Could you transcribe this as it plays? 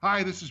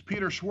Hi, this is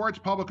Peter Schwartz,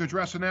 public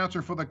address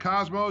announcer for the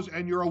Cosmos,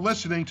 and you're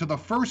listening to the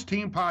First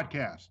Team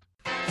Podcast.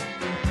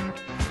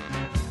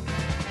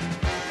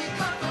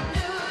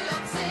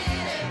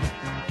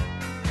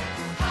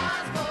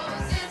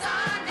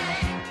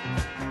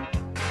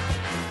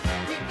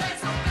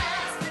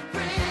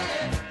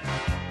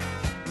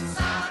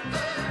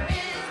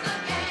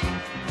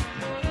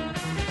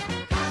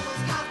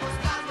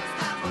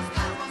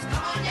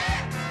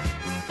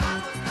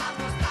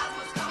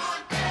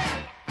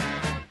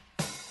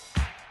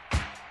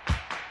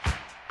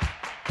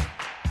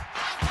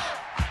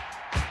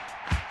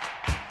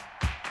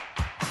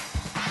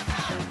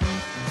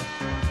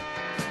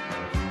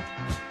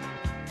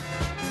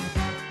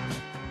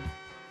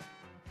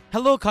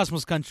 Hello,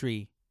 Cosmos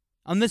Country.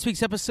 On this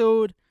week's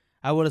episode,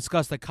 I will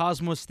discuss the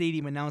Cosmos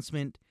Stadium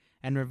announcement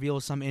and reveal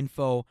some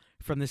info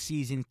from the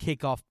season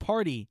kickoff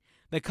party.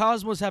 The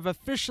Cosmos have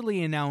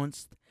officially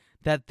announced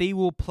that they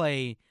will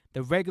play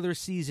the regular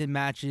season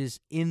matches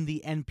in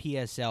the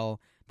NPSL.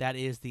 That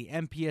is the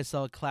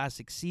NPSL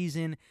Classic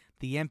season,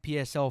 the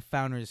NPSL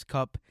Founders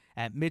Cup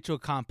at Mitchell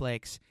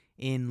Complex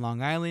in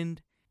Long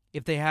Island.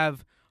 If they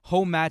have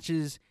home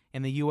matches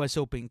in the U.S.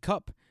 Open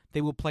Cup,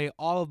 they will play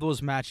all of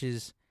those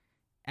matches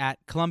at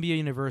Columbia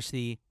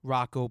University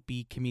Rocco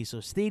B.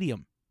 Camiso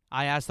Stadium.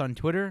 I asked on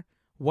Twitter,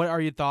 what are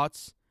your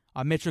thoughts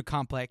on Mitchell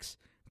Complex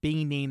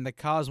being named the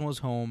Cosmos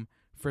home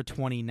for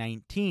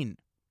 2019?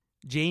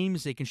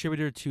 James, a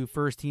contributor to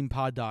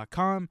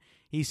firstteampod.com,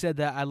 he said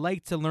that I'd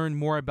like to learn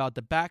more about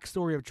the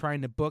backstory of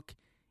trying to book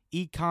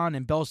Econ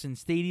and Belson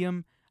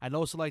Stadium. I'd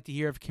also like to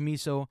hear if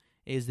Camiso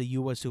is the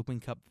U.S. Open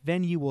Cup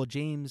venue. Well,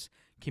 James,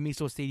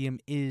 Camiso Stadium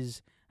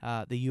is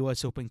the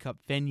U.S. Open Cup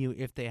venue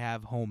if they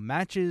have home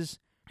matches.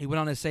 He went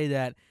on to say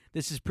that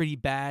this is pretty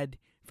bad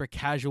for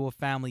casual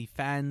family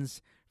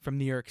fans from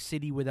New York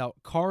City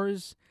without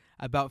cars.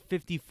 About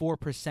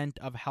 54%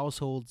 of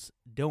households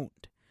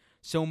don't.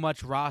 So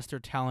much roster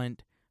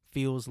talent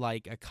feels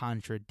like a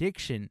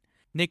contradiction.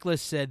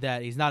 Nicholas said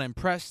that he's not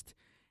impressed.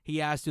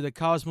 He asked, do the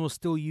Cosmos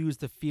still use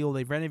the field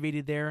they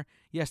renovated there?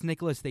 Yes,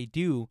 Nicholas, they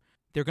do.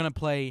 They're going to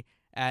play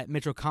at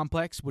Mitchell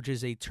Complex, which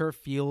is a turf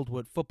field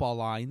with football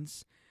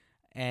lines,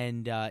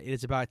 and it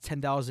is about a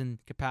 10,000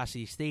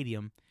 capacity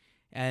stadium.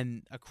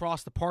 And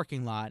across the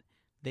parking lot,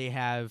 they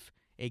have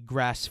a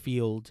grass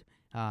field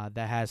that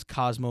has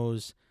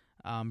Cosmos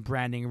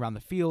branding around the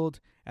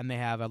field, and they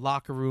have a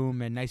locker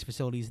room and nice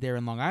facilities there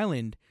in Long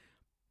Island.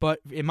 But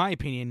in my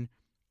opinion,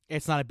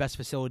 it's not a best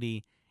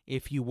facility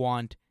if you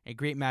want a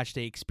great match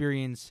day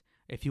experience,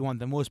 if you want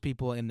the most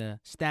people in the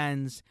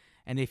stands,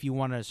 and if you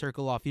want to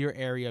circle off your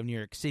area of New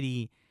York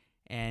City,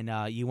 and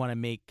you want to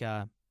make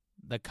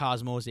the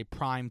Cosmos a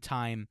prime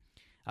time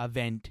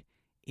event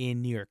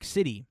in New York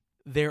City.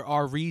 There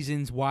are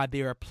reasons why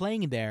they are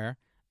playing there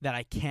that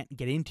I can't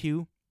get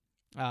into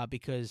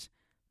because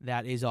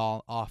that is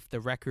all off the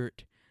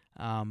record.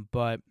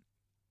 But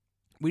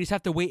we just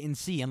have to wait and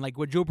see. And like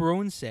what Joe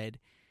Barone said,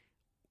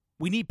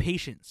 we need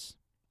patience.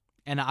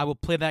 And I will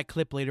play that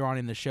clip later on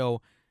in the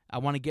show. I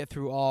want to get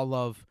through all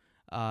of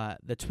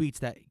the tweets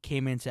that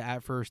came into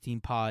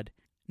 @FirstTeamPod.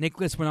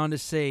 Nicholas went on to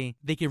say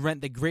they can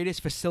rent the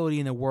greatest facility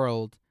in the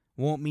world,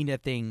 won't mean a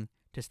thing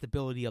to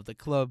stability of the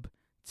club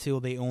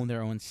till they own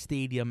their own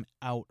stadium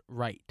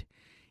outright.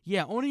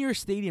 Yeah, owning your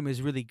stadium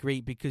is really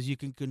great because you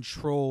can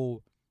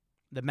control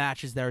the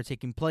matches that are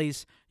taking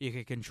place. You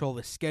can control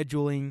the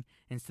scheduling.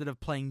 Instead of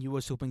playing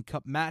U.S. Open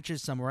Cup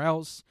matches somewhere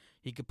else,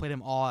 you can play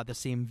them all at the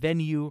same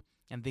venue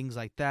and things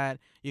like that.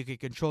 You can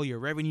control your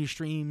revenue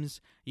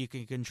streams. You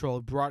can control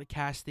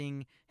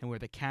broadcasting and where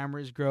the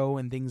cameras grow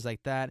and things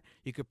like that.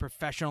 You could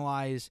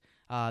professionalize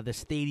the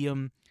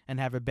stadium and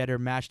have a better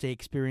match day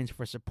experience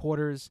for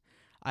supporters.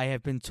 I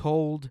have been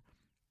told,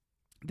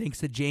 thanks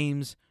to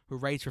James, who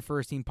writes for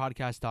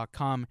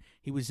firstteampodcast.com,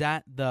 he was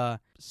at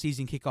the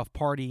season kickoff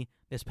party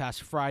this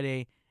past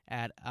Friday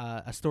at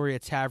Astoria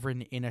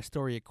Tavern in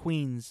Astoria,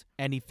 Queens,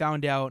 and he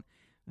found out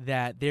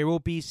that there will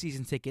be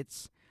season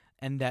tickets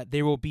and that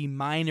there will be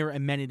minor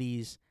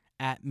amenities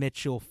at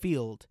Mitchell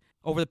Field.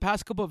 Over the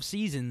past couple of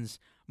seasons,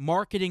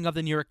 marketing of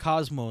the New York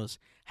Cosmos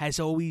has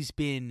always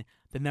been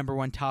the number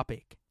one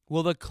topic.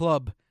 Will the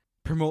club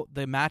promote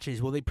the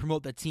matches? Will they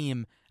promote the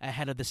team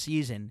ahead of the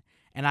season?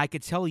 And I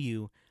could tell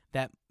you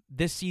that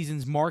this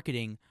season's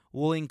marketing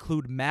will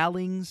include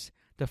mailings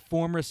to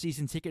former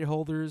season ticket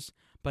holders,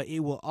 but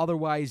it will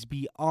otherwise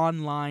be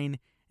online,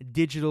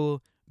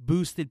 digital,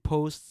 boosted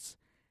posts,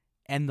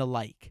 and the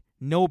like.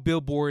 No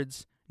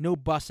billboards, no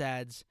bus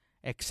ads,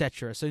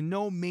 etc. So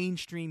no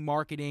mainstream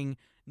marketing,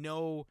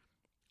 no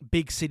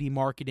big city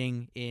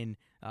marketing in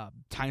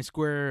Times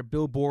Square,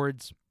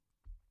 billboards,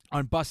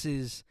 on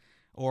buses,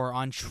 or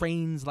on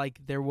trains like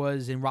there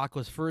was in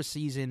Rocco's first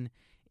season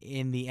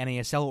in the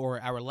NASL,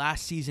 or our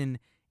last season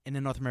in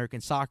the North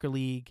American Soccer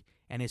League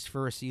and his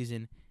first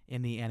season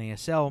in the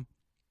NASL.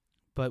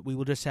 But we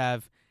will just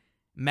have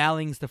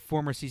mailings to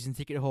former season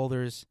ticket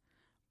holders,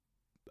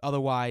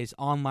 otherwise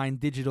online,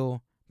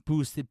 digital,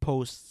 boosted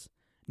posts,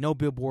 no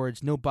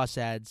billboards, no bus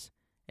ads,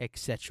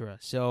 etc.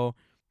 So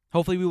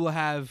hopefully we will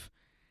have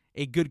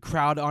a good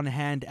crowd on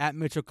hand at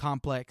Mitchell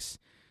Complex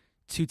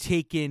to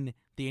take in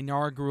the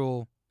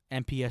inaugural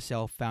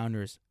MPSL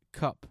Founders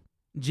Cup.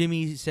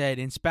 Jimmy said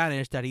in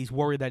Spanish that he's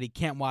worried that he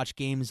can't watch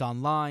games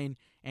online.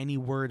 Any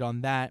word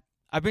on that?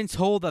 I've been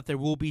told that there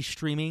will be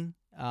streaming.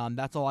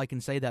 That's all I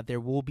can say, that there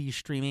will be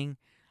streaming.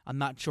 I'm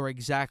not sure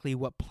exactly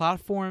what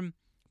platform,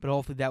 but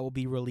hopefully that will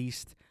be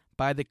released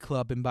by the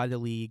club and by the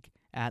league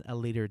at a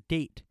later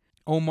date.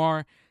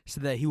 Omar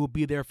said that he will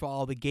be there for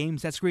all the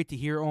games. That's great to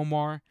hear,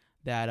 Omar,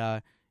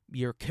 that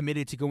you're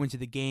committed to going to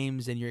the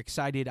games and you're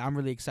excited. I'm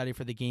really excited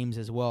for the games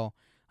as well,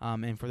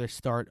 and for the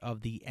start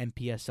of the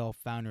MPSL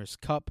Founders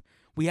Cup.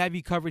 We have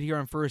you covered here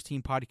on First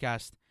Team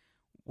Podcast.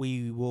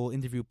 We will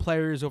interview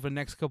players over the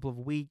next couple of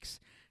weeks,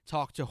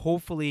 talk to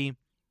hopefully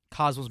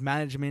Cosmos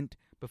management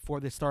before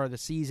the start of the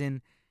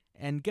season,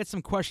 and get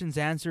some questions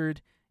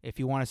answered. If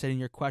you want to send in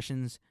your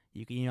questions,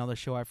 you can email the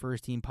show at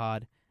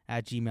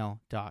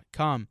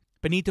firstteampod@gmail.com.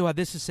 Benito had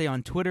this to say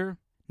on Twitter: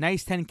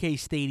 "Nice 10K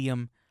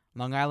stadium.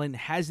 Long Island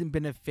hasn't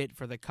been a fit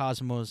for the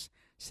Cosmos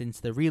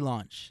since the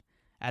relaunch.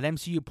 At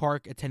MCU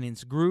Park,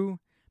 attendance grew,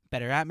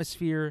 better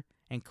atmosphere,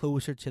 and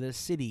closer to the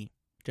city.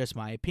 Just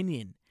my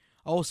opinion.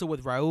 Also,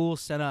 with Raul,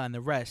 Senna, and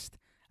the rest,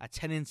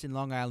 attendance in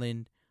Long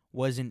Island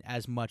wasn't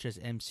as much as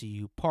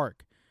MCU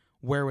Park,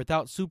 where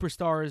without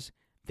superstars,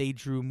 they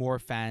drew more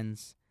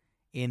fans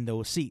in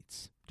those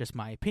seats. Just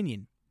my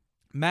opinion."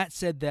 Matt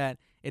said that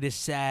it is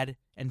sad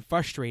and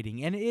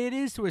frustrating, and it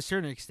is to a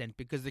certain extent,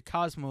 because the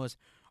Cosmos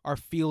are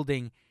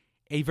fielding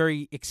a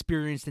very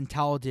experienced and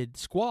talented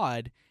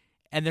squad,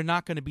 and they're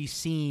not going to be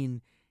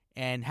seen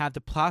and have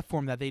the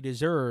platform that they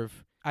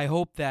deserve. I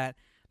hope that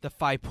the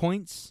 5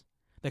 Points,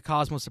 the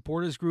Cosmos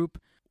Supporters Group,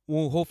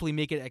 will hopefully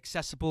make it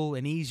accessible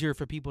and easier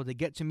for people to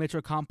get to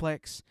Mitchell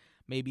Complex,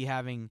 maybe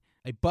having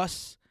a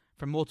bus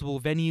from multiple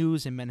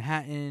venues in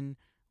Manhattan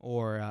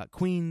or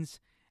Queens,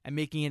 and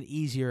making it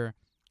easier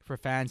for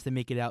fans to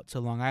make it out to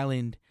Long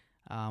Island.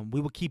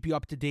 We will keep you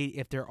up to date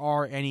if there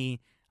are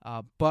any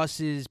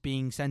buses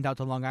being sent out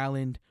to Long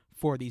Island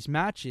for these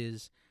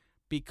matches,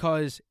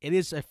 because it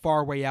is a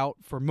far way out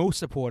for most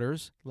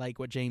supporters. Like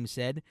what James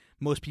said,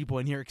 most people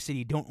in New York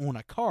City don't own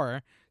a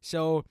car,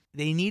 so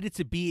they needed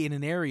to be in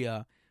an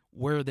area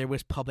where there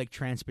was public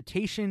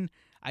transportation.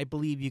 I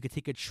believe you could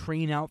take a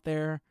train out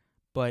there,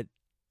 but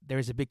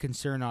there's a big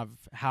concern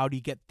of how do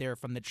you get there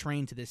from the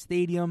train to the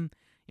stadium.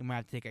 You might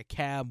have to take a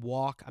cab,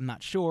 walk, I'm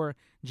not sure.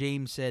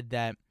 James said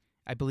that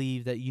I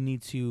believe that you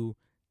need to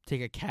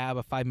take a cab,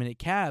 a 5-minute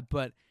cab,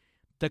 but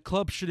the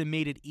club should have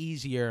made it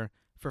easier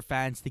for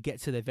fans to get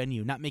to the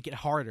venue, not make it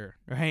harder,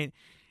 right?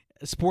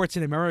 Sports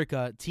in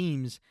America,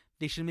 teams,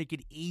 they should make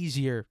it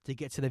easier to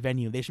get to the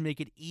venue. They should make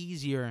it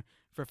easier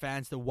for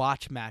fans to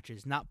watch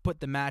matches, not put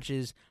the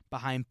matches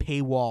behind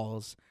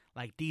paywalls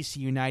like DC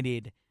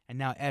United and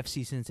now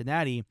FC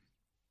Cincinnati.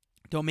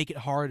 Don't make it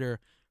harder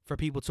for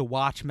people to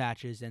watch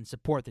matches and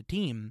support the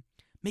team.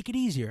 Make it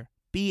easier.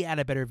 Be at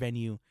a better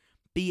venue.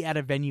 Be at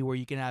a venue where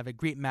you can have a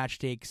great match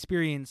day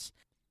experience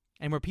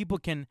and where people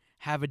can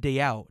have a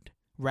day out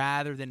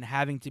rather than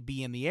having to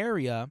be in the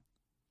area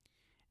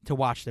to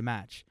watch the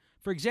match.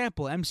 For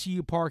example,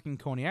 MCU Park in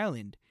Coney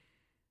Island.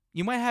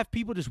 You might have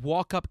people just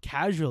walk up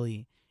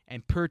casually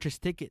and purchase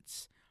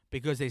tickets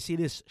because they see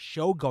this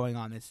show going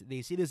on.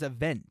 They see this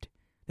event,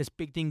 this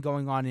big thing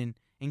going on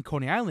in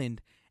Coney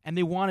Island, and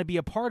they want to be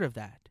a part of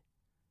that.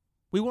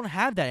 We won't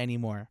have that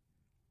anymore.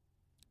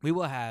 We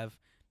will have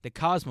the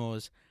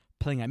Cosmos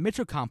playing at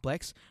Mitchell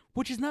Complex,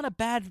 which is not a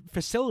bad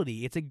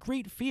facility. It's a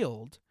great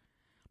field,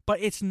 but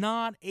it's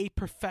not a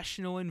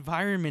professional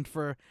environment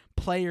for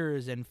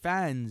players and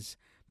fans.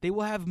 They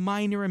will have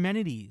minor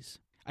amenities.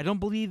 I don't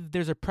believe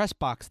there's a press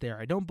box there.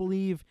 I don't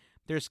believe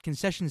there's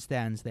concession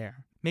stands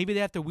there. Maybe they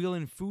have to wheel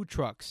in food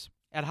trucks.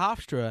 At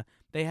Hofstra,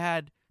 they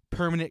had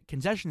permanent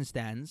concession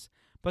stands,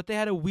 but they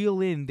had to wheel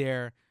in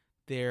their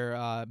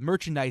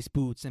merchandise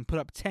booths and put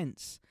up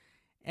tents.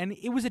 And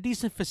it was a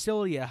decent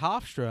facility at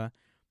Hofstra,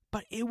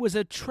 but it was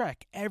a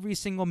trek every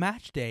single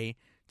match day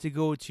to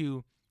go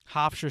to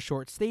Hofstra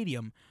Short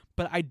Stadium.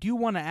 But I do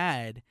want to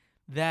add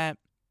that,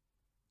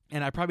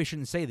 and I probably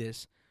shouldn't say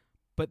this,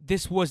 but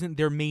this wasn't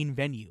their main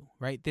venue,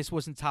 right? This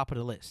wasn't top of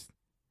the list.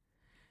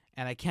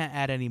 And I can't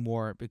add any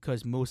more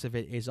because most of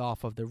it is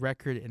off of the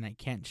record and I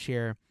can't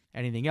share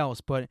anything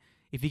else. But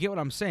if you get what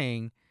I'm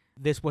saying,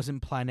 this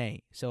wasn't plan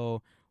A.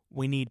 So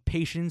we need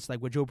patience,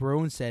 like what Joe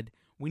Barone said.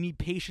 We need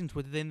patience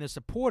within the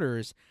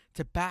supporters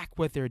to back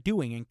what they're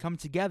doing and come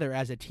together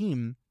as a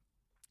team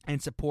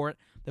and support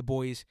the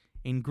boys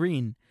in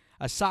green.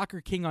 A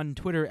Soccer King on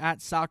Twitter, at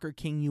Soccer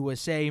King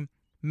USA,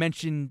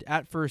 mentioned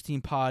at First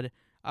Team Pod,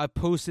 I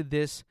posted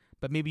this,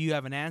 but maybe you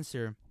have an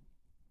answer.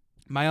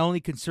 My only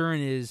concern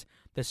is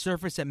the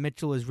surface at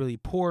Mitchell is really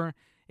poor.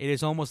 It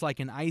is almost like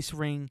an ice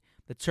ring.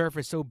 The turf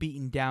is so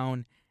beaten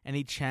down,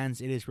 any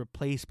chance it is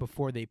replaced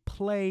before they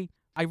play?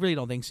 I really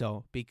don't think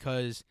so,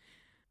 because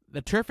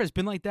the turf has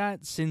been like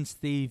that since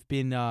they've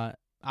been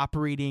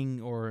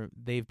operating or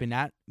they've been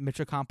at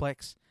Mitchell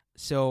Complex.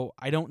 So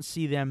I don't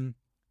see them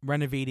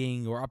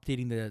renovating or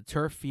updating the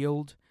turf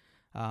field,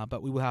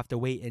 but we will have to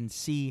wait and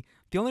see.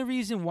 The only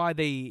reason why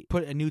they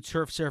put a new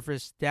turf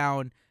surface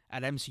down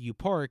at MCU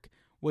Park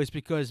was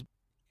because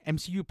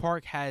MCU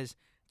Park has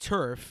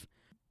turf,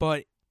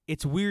 but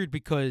it's weird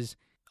because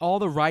all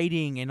the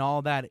writing and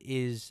all that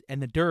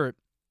and the dirt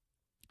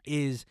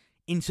is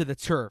into the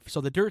turf. So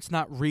the dirt's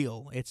not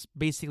real. It's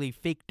basically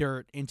fake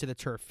dirt into the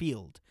turf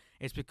field.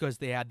 It's because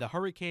they had the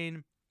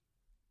hurricane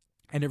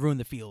and it ruined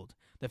the field.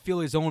 The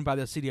field is owned by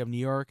the city of New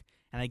York,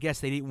 and I guess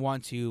they didn't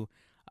want to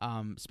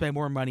spend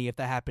more money if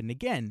that happened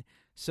again.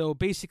 So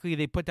basically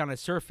they put down a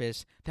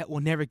surface that will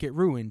never get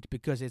ruined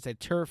because it's a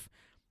turf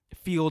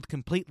field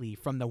completely,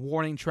 from the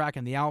warning track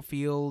in the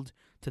outfield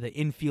to the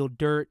infield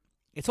dirt.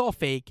 It's all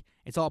fake.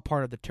 It's all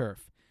part of the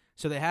turf.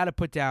 So they had to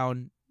put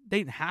down, they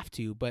didn't have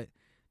to, but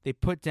they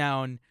put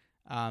down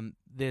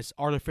this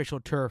artificial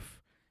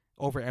turf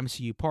over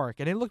MCU Park,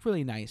 and it looked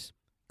really nice.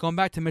 Going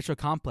back to Mitchell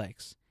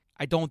Complex,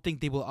 I don't think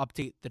they will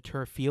update the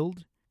turf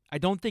field. I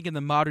don't think in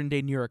the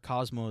modern-day New York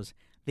Cosmos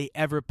they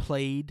ever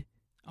played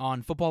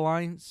on football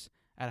lines.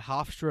 At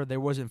Hofstra, there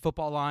wasn't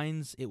football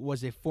lines. It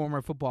was a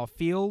former football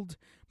field,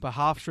 but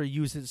Hofstra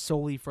used it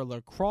solely for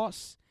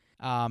lacrosse.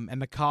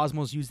 And the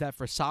Cosmos use that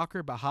for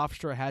soccer, but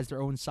Hofstra has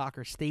their own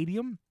soccer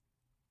stadium.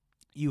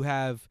 You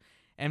have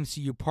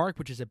MCU Park,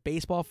 which is a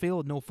baseball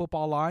field, no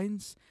football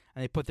lines,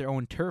 and they put their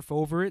own turf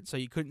over it, so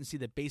you couldn't see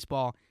the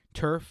baseball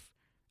turf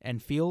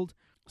and field.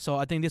 So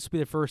I think this will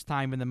be the first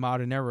time in the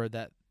modern era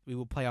that we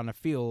will play on a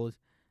field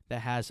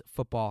that has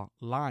football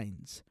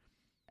lines.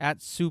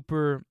 At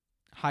Super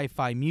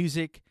Hi-Fi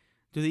Music,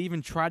 do they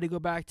even try to go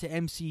back to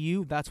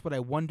MCU? That's what I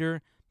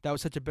wonder. That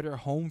was such a better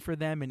home for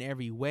them in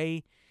every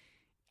way.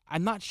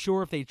 I'm not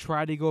sure if they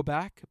try to go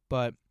back,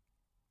 but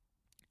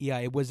yeah,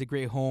 it was a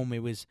great home.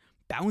 It was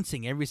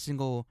bouncing every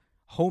single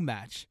home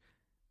match.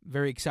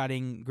 Very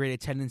exciting, great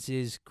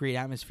attendances, great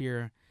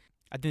atmosphere.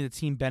 I think the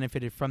team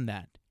benefited from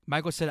that.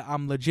 Michael said,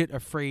 I'm legit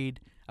afraid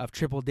of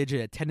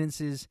triple-digit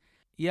attendances.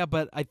 Yeah,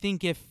 but I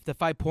think if the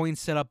 5 Points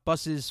set up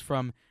buses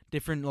from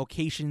different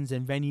locations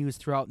and venues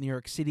throughout New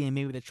York City and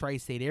maybe the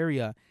tri-state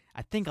area,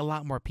 I think a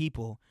lot more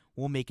people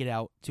will make it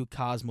out to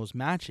Cosmos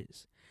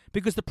matches.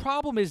 Because the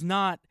problem is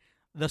not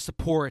the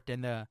support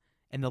and the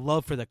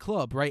love for the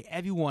club, right?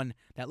 Everyone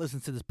that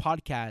listens to this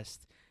podcast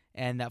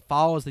and that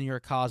follows the New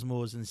York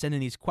Cosmos and sending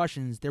these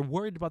questions, they're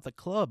worried about the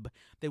club.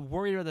 They're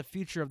worried about the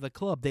future of the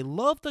club. They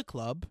love the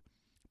club,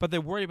 but they're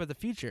worried about the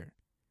future.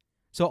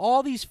 So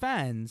all these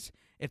fans,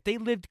 if they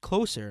lived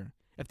closer,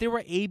 if they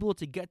were able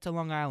to get to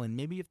Long Island,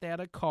 maybe if they had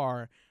a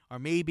car, or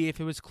maybe if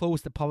it was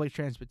close to public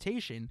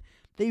transportation,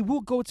 they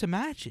will go to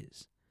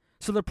matches.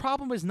 So the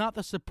problem is not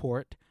the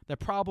support. The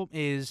problem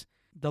is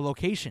the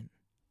location.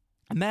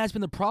 And that has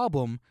been the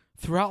problem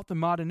throughout the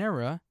modern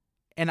era.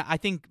 And I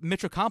think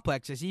Mitchell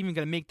Complex is even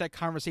going to make that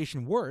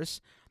conversation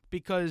worse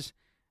because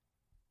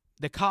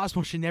the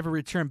Cosmos should never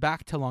return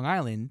back to Long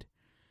Island.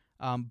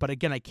 But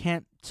again, I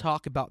can't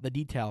talk about the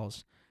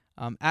details.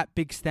 At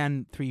Big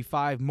Stan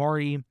 35,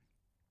 Marty,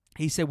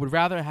 he said, would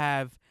rather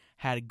have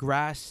had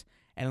grass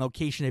and a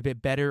location a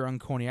bit better on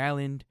Coney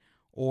Island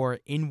or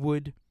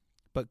Inwood,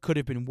 but could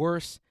have been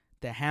worse,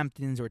 the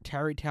Hamptons or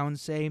Tarrytown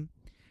say.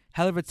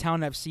 Hell of a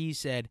Town FC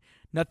said,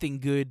 nothing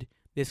good.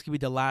 This could be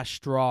the last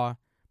straw.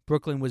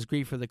 Brooklyn was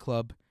great for the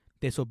club.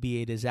 This will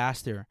be a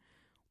disaster.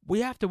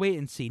 We have to wait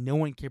and see. No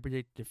one can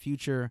predict the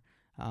future,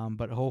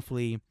 but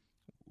hopefully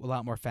a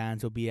lot more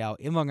fans will be out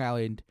in Long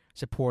Island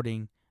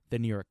supporting the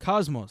New York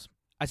Cosmos.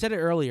 I said it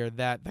earlier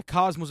that the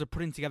Cosmos are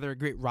putting together a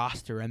great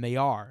roster, and they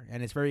are,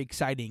 and it's very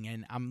exciting,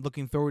 and I'm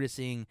looking forward to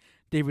seeing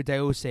David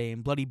Diose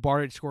and Bloody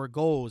Barrett score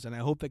goals, and I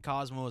hope the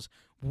Cosmos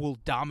will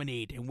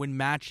dominate and win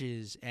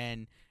matches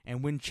and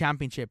win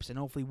championships and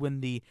hopefully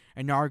win the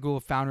inaugural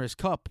Founders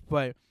Cup.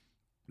 But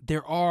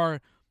there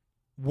are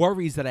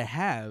worries that I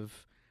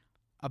have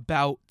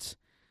about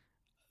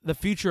the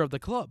future of the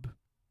club.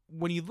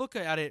 When you look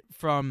at it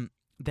from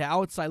the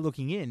outside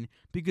looking in,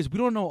 because we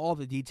don't know all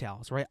the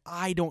details, right?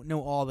 I don't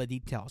know all the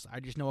details. I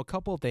just know a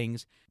couple of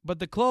things. But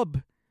the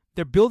club,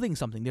 they're building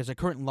something. There's a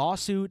current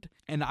lawsuit,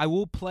 and I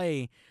will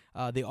play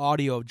the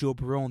audio of Joe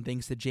Barone,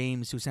 thanks to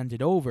James, who sent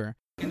it over.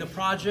 In the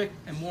project,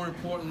 and more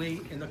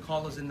importantly, in the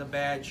colors and the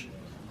badge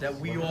that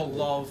we all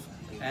love,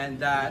 and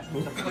that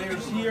the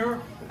players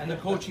here and the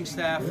coaching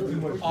staff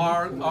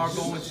are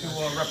going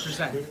to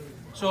represent.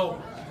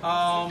 So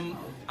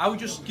I would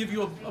just give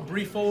you a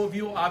brief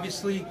overview.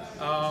 Obviously,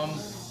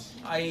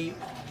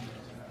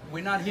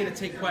 we're not here to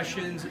take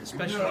questions,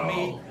 especially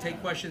me,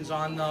 take questions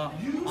on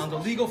the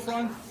legal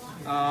front.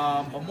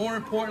 But more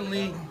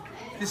importantly,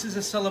 this is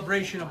a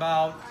celebration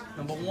about,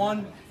 number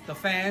one, the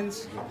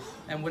fans.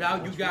 And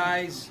without you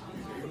guys,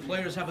 the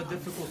players have a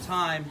difficult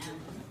time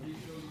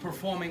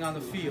performing on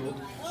the field.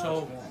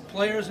 So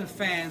players and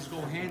fans go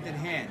hand in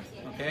hand,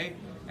 okay?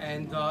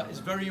 And it's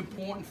very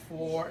important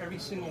for every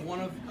single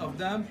one of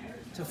them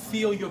to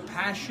feel your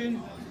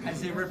passion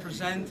as they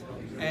represent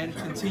and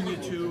continue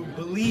to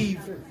believe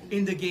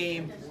in the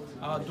game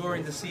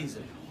during the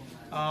season.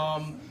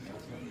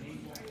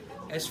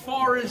 As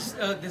far as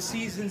the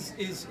season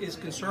is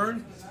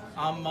concerned,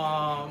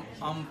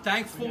 I'm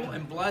thankful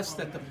and blessed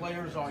that the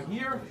players are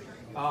here,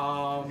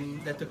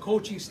 that the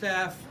coaching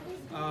staff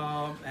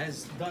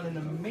has done an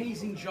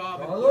amazing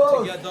job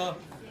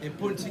in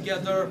putting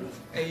together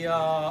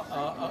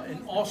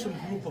an awesome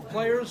group of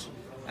players.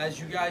 As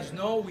you guys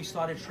know, we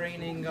started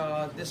training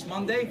this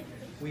Monday.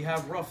 We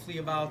have roughly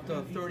about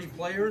 30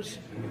 players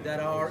that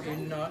are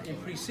in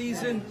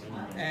preseason,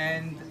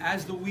 and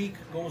as the week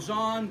goes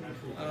on,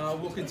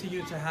 we'll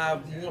continue to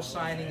have more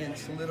signing and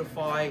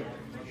solidify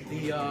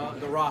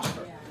the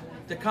roster.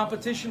 The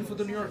competition for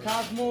the New York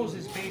Cosmos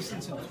is based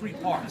into 3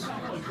 parts.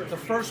 The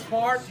first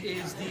part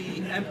is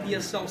the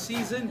MPSL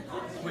season,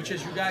 which,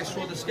 as you guys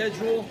saw the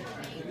schedule,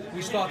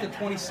 we start the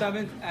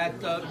 27th at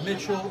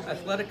Mitchel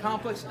Athletic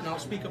Complex, and I'll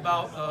speak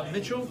about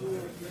Mitchell.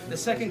 The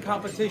second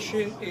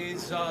competition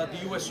is the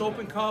U.S.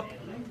 Open Cup,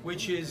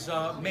 which is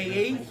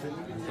May 8th.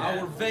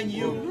 Our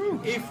venue,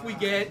 if we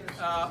get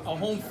a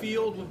home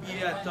field, will be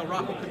at the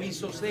Rocco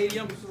Camiso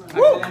Stadium at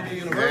Columbia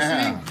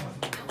University. Yeah.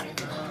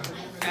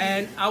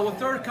 And our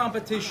third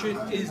competition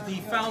is the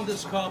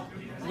Founders Cup,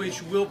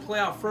 which we'll play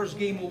our first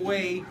game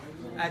away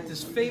at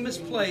this famous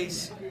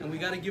place, and we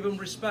got to give them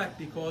respect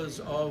because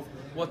of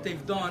what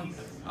they've done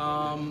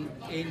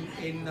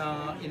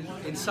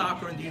in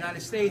soccer in the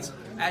United States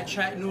at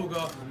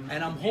Chattanooga.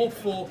 And I'm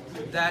hopeful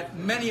that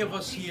many of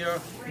us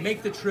here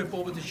make the trip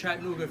over to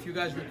Chattanooga. If you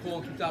guys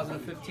recall, in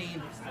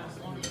 2015,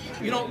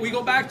 we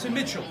go back to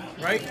Mitchell,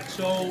 right?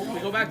 So we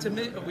go back to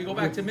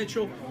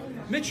Mitchell.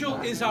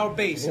 Mitchell is our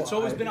base. It's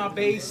always been our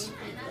base.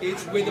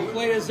 It's where the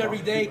players every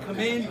day come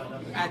in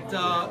at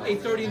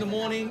 8:30 in the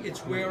morning. It's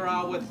where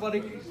our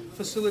athletic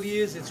facility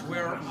is. It's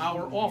where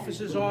our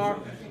offices are.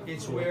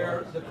 It's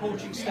where the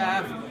coaching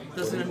staff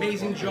does an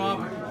amazing job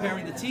of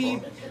preparing the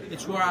team.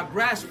 It's where our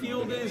grass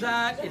field is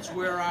at. It's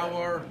where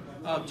our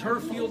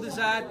turf field is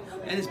at.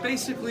 And it's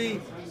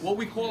basically what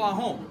we call our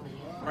home,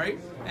 right?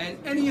 And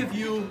any of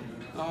you,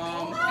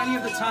 any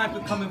of the time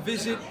could come and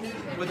visit,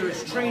 whether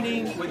it's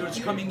training, whether it's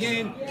coming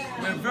in.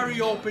 We're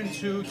very open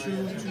to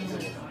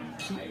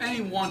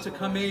anyone to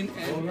come in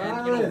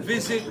and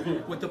visit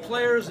with the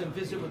players and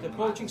visit with the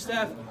coaching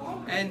staff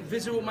and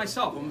visit with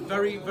myself. I'm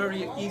very,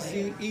 very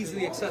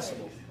easily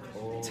accessible.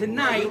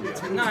 Tonight,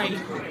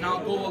 and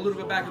I'll go a little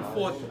bit back and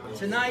forth.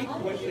 Tonight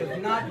would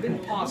have not been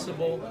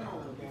possible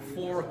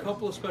for a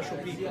couple of special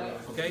people.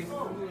 Okay,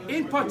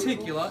 in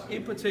particular,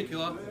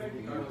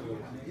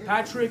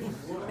 Patrick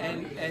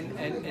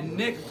and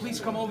Nick, please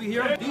come over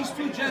here. These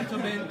 2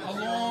 gentlemen,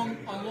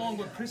 along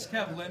with Chris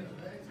Kevlin,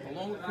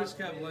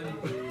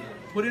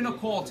 put in a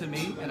call to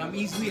me, and I'm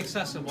easily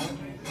accessible.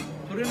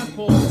 Put in a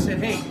call and said,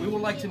 hey, we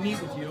would like to meet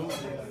with you.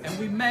 And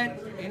we met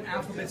in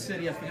Alphabet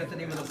City. I forgot the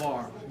name of the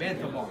bar,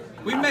 Banta Bar.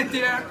 We met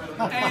there,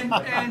 and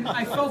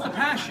I felt the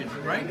passion,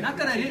 right? Not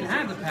that I didn't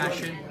have the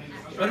passion,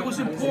 but it was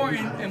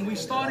important, and we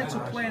started to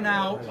plan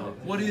out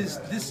what is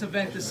this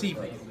event this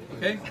evening,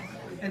 okay?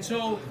 And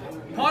so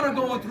part of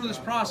going through this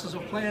process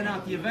of planning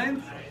out the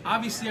event,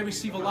 obviously I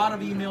receive a lot of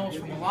emails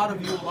from a lot of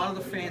you, a lot of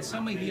the fans.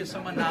 Some are here,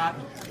 some are not.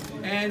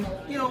 And,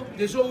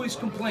 there's always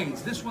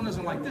complaints. This one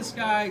doesn't like this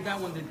guy, that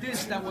one did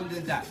this, that one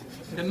did that.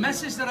 The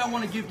message that I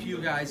want to give to you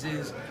guys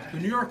is the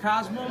New York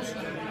Cosmos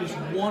is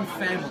one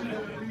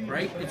family,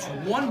 right? It's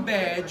one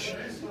badge,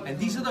 and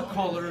these are the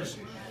colors,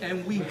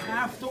 and we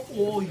have to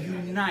all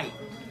unite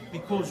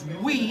because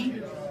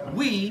we,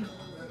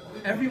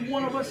 every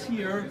one of us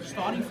here,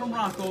 starting from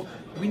Rocco,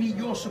 we need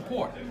your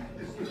support.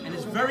 And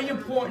it's very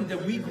important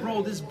that we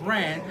grow this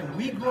brand and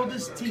we grow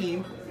this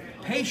team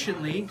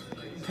patiently,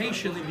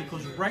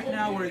 because right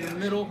now we're in the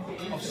middle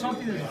of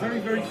something that's very,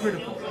 very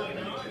critical.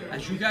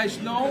 As you guys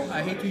know,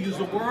 I hate to use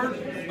the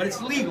word, but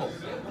it's legal.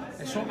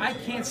 And so I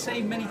can't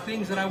say many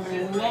things that I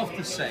would love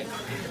to say,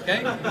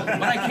 okay?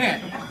 But I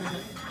can't.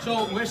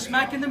 So we're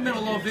smack in the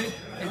middle of it,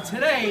 and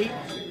today,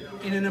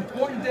 in an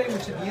important day,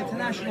 which is the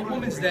International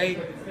Women's Day,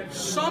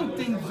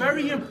 something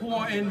very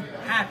important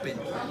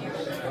happened.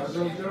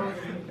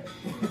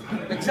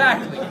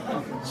 Exactly.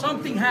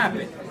 Something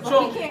happened.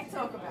 So we can't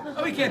talk about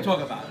it. We can't talk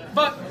about it.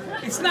 But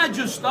it's not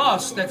just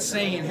us that's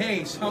saying,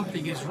 hey,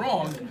 something is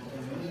wrong.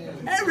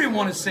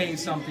 Everyone is saying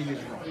something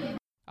is wrong.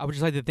 I would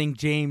just like to thank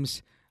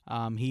James.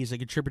 He's a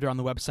contributor on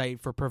the website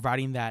for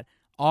providing that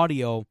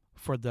audio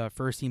for the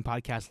First Team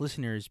Podcast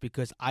listeners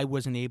because I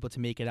wasn't able to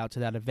make it out to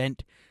that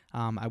event.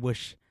 I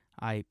wish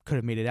I could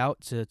have made it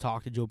out to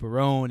talk to Joe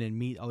Barone and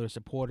meet other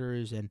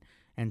supporters and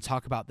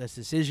talk about this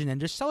decision and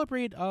just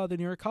celebrate the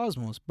New York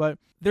Cosmos. But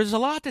there's a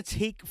lot to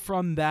take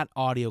from that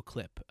audio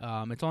clip.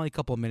 It's only a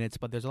couple of minutes,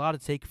 but there's a lot to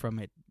take from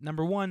it.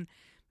 Number one,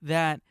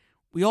 that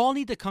we all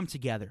need to come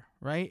together,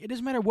 right? It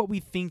doesn't matter what we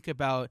think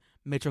about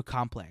Mitchell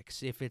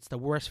Complex, if it's the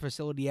worst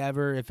facility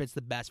ever, if it's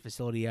the best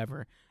facility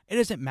ever. It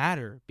doesn't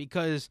matter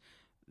because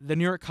the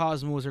New York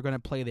Cosmos are going to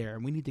play there,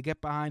 and we need to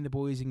get behind the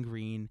boys in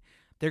green.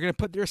 They're going to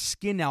put their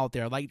skin out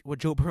there, like what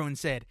Joe Barone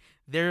said.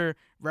 They're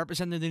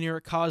representing the New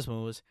York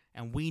Cosmos,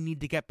 and we need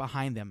to get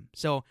behind them.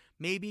 So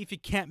maybe if you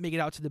can't make it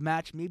out to the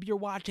match, maybe you're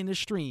watching the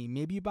stream,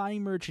 maybe you're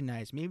buying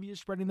merchandise, maybe you're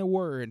spreading the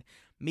word,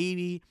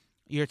 maybe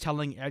you're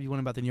telling everyone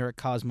about the New York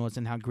Cosmos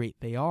and how great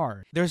they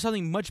are. There's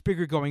something much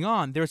bigger going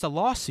on. There's a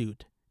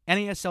lawsuit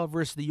NASL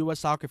versus the U.S.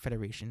 Soccer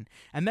Federation.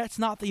 And that's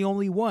not the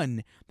only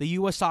one. The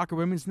U.S. Soccer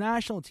Women's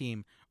National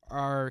Team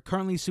are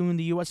currently suing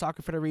the U.S.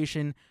 Soccer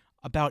Federation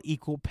about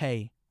equal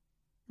pay,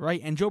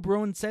 right? And Joe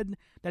Barone said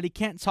that he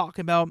can't talk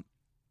about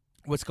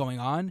what's going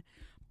on,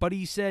 but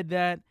he said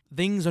that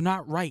things are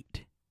not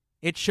right.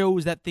 It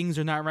shows that things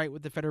are not right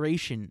with the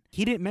Federation.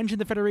 He didn't mention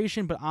the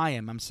Federation, but I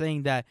am. I'm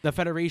saying that the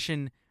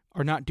Federation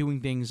are not doing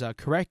things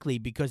correctly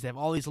because they have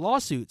all these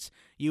lawsuits.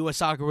 U.S.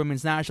 Soccer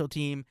Women's National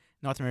Team,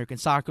 North American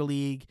Soccer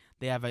League.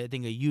 They have, I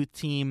think, a youth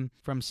team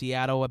from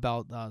Seattle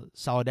about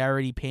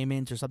solidarity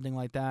payments or something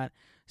like that.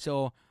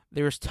 So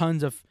there's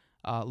tons of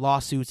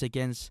lawsuits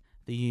against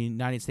the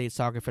United States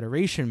Soccer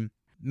Federation.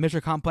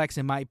 Mitchell Complex,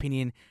 in my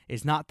opinion,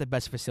 is not the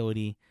best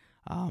facility,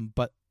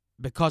 but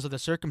because of the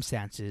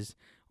circumstances,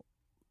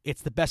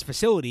 it's the best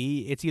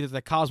facility. It's either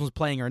the Cosmos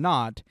playing or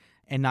not,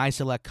 and I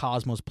select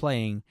Cosmos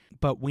playing.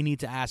 But we need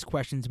to ask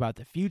questions about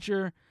the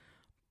future.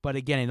 But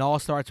again, it all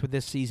starts with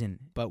this season.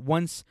 But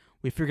once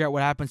we figure out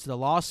what happens to the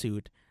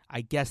lawsuit,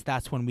 I guess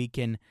that's when we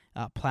can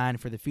plan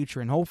for the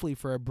future and hopefully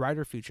for a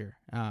brighter future.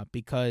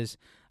 Because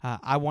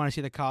I want to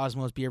see the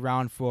Cosmos be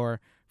around for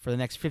the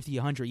next 50,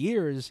 100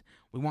 years.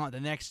 We want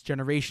the next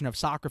generation of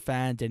soccer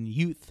fans and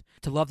youth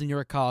to love the New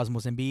York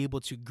Cosmos and be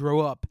able to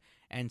grow up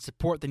and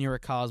support the New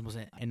York Cosmos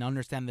and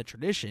understand the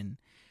tradition.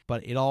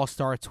 But it all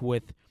starts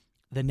with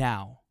the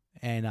now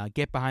and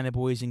get behind the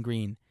boys in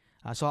green.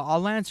 So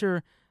I'll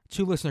answer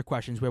 2 listener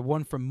questions. We have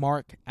one from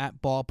Mark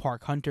at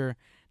Ballpark Hunter.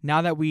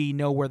 Now that we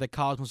know where the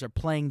Cosmos are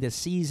playing this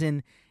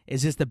season,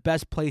 is this the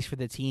best place for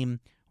the team,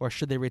 or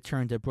should they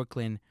return to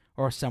Brooklyn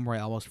or somewhere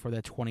else for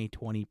the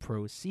 2020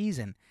 pro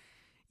season?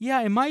 Yeah,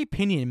 in my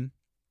opinion,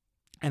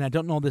 and I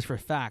don't know this for a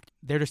fact,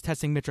 they're just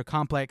testing Mitchell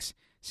Complex,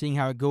 seeing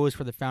how it goes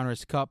for the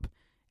Founders Cup,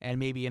 and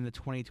maybe in the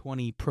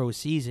 2020 pro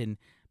season,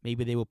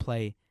 maybe they will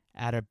play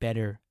at a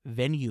better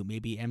venue,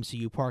 maybe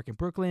MCU Park in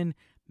Brooklyn,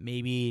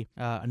 maybe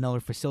another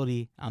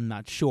facility, I'm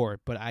not sure.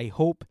 But I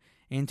hope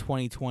in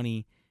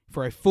 2020,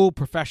 for a full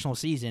professional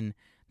season,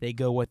 they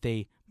go with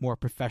a more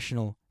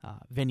professional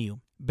venue.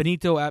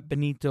 Benito at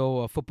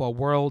Benito Football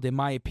World, in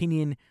my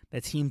opinion, the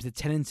team's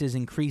attendance has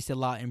increased a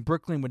lot in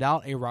Brooklyn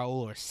without a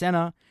Raul or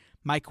Senna.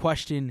 My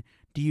question,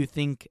 do you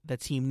think the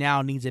team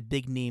now needs a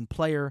big-name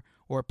player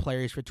or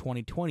players for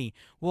 2020?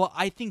 Well,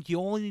 I think you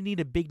only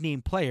need a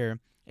big-name player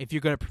if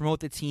you're going to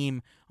promote the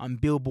team on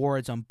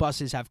billboards, on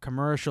buses, have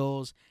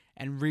commercials,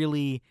 and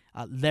really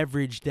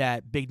leverage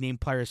that big-name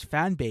player's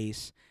fan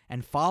base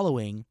and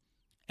following.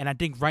 And I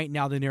think right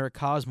now the New York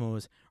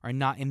Cosmos are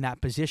not in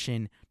that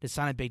position to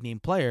sign a big-name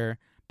player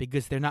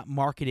because they're not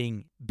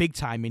marketing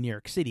big-time in New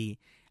York City,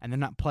 and they're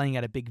not playing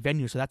at a big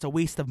venue, so that's a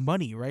waste of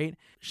money, right?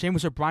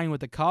 Seamus O'Brien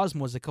with the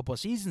Cosmos a couple of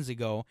seasons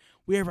ago,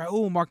 we have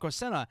Raul, Marco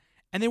Senna,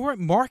 and they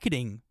weren't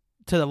marketing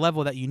to the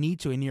level that you need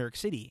to in New York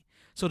City.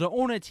 So to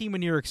own a team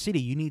in New York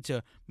City, you need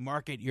to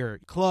market your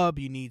club,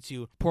 you need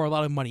to pour a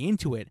lot of money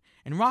into it.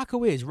 And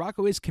Rocco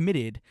is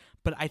committed,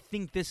 but I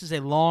think this is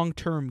a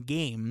long-term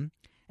game,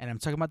 and I'm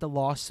talking about the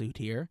lawsuit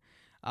here.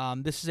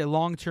 This is a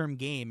long-term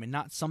game and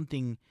not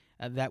something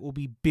that will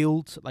be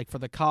built like for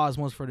the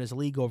Cosmos for this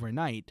league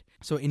overnight.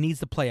 So it needs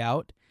to play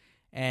out,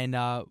 and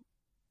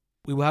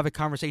we will have a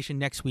conversation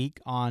next week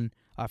on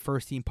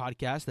First Team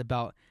Podcast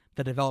about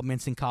the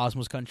developments in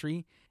Cosmos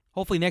country.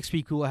 Hopefully next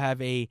week we will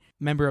have a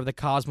member of the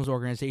Cosmos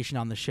organization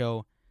on the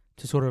show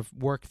to sort of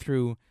work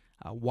through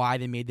why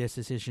they made this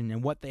decision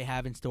and what they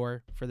have in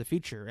store for the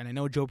future. And I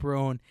know Joe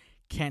Barone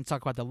can't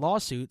talk about the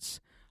lawsuits,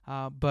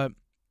 but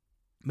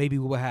maybe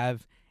we will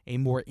have a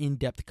more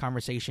in-depth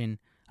conversation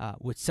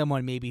with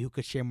someone maybe who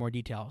could share more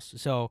details.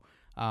 So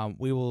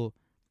we will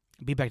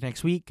be back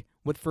next week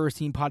with First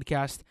Team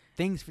Podcast.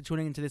 Thanks for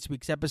tuning into this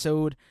week's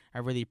episode. I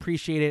really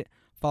appreciate it.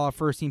 Follow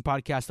First Team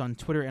Podcast on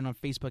Twitter and on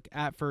Facebook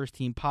at First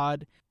Team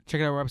Pod. Check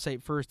out our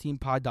website,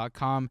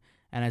 firstteampod.com.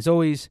 And as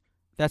always,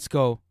 let's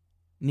go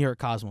New York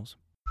Cosmos.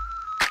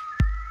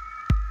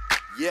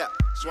 Yeah,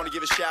 just want to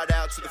give a shout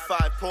out to the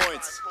 5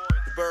 points.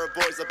 The Borough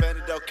Boys of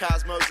Benedict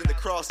Cosmos and the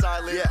Cross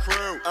Island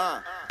crew.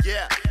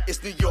 Yeah,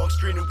 it's New York,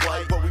 green and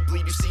white. What we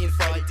bleed, you see and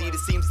fight. Indeed, it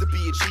seems to be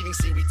achieving.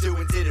 See, we do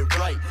and did it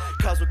right.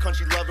 Cosmo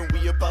country loving,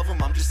 we above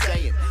them, I'm just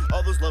saying.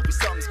 All those lovely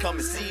somethings come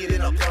and see it in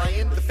our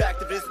playing. The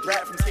fact of it is,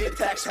 rap from skid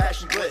attacks,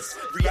 passion, bliss.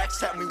 Reacts,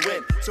 tap, we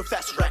win. So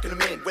fast, we're racking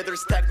them in. Whether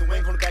it's tagging the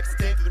wing, holding back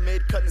the through the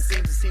mid, cutting the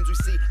seams, it seems we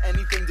see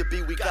anything to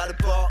be. We got a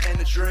ball and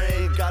a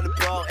dream. Got a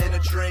ball and a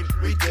dream,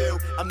 we do.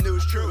 I'm new,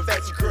 it's true.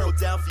 Fancy crew,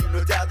 down for you,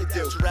 no doubt they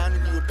do.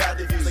 Surrounding you with bad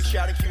views, like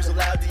shouting cues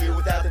aloud to you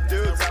without them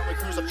dudes. Around my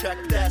crews, I'm track,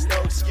 but that's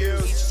no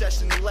excuse. Each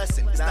session a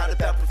lesson, it's not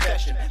about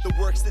profession. The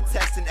work's the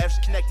test and F's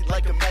connected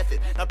like a method.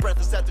 Not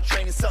breathless after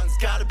training, something's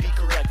gotta be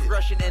corrected.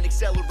 Rushing and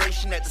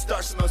acceleration at the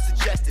start's most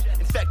suggested.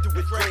 Infected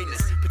with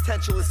greatness,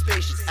 potential is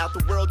spacious. Out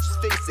the world,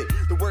 just face it,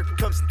 the work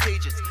becomes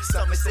contagious.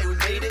 Some may say we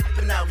made it,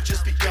 but now we've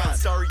just begun.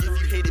 Sorry if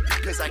you hate it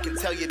because I can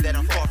tell you that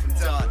I'm far from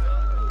done.